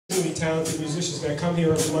Really talented musicians that come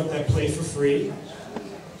here every month that play for free.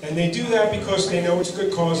 And they do that because they know it's a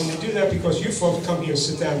good cause, and they do that because you folks come here and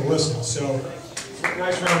sit down and listen. So,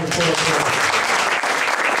 nice round of applause.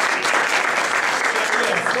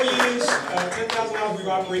 Yeah, 4 years, $10,000 we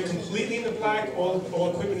operate completely in the black. All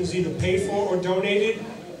equipment is either paid for or donated.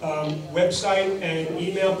 Website and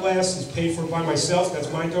email blast is paid for by myself.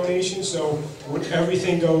 That's my donation. So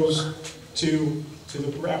everything goes to the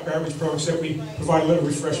average program, except we provide a little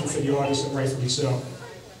refreshment for the artists, and rightfully so.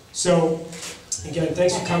 So, again,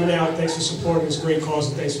 thanks for coming out, thanks for supporting this great cause,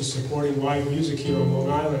 and thanks for supporting live music here on Long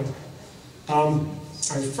Island.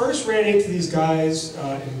 I first ran into these guys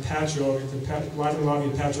in Patchogue, at the live and lobby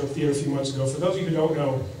of Patchogue Theater a few months ago. For those of you who don't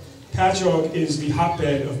know, Patchogue is the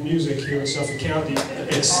hotbed of music here in Suffolk County,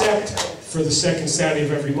 except for the second Saturday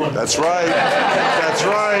of every month. That's right. That's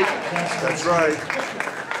right. That's right.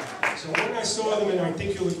 So when I saw them, and I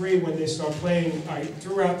think you'll agree, when they start playing,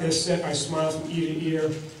 throughout their set, I smiled from ear to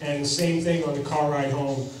ear, and the same thing on the car ride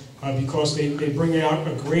home, because they bring out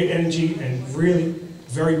a great energy and really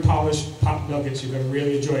very polished pop nuggets. You're going to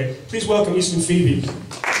really enjoy it. Please welcome Eastern Phoebes.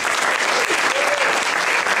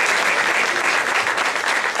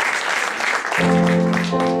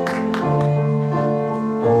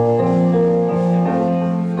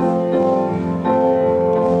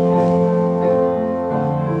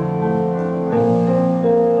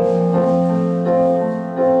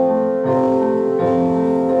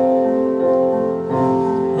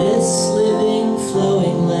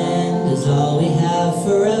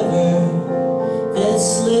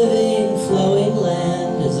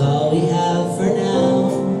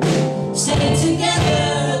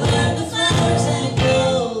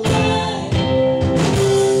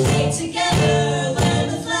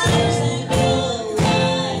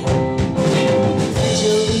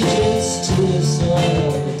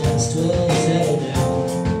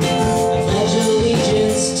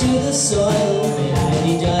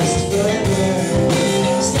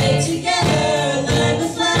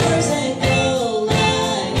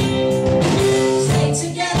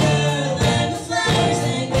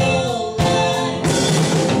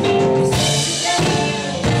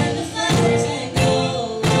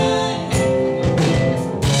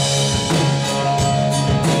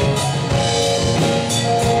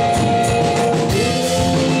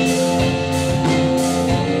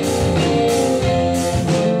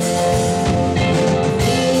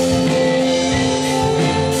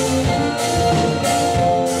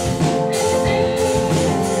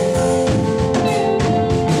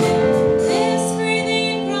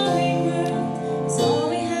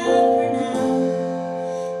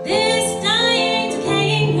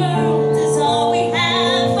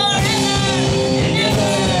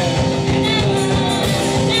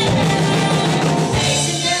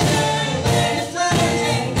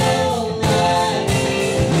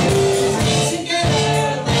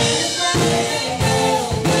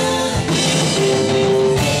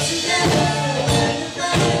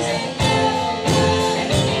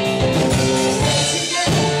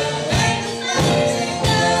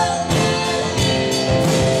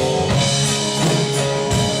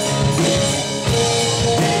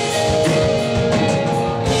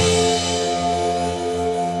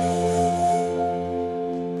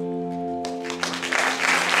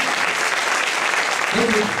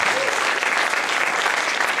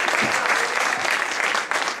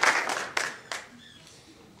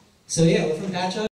 So yeah, we're from Patchogue.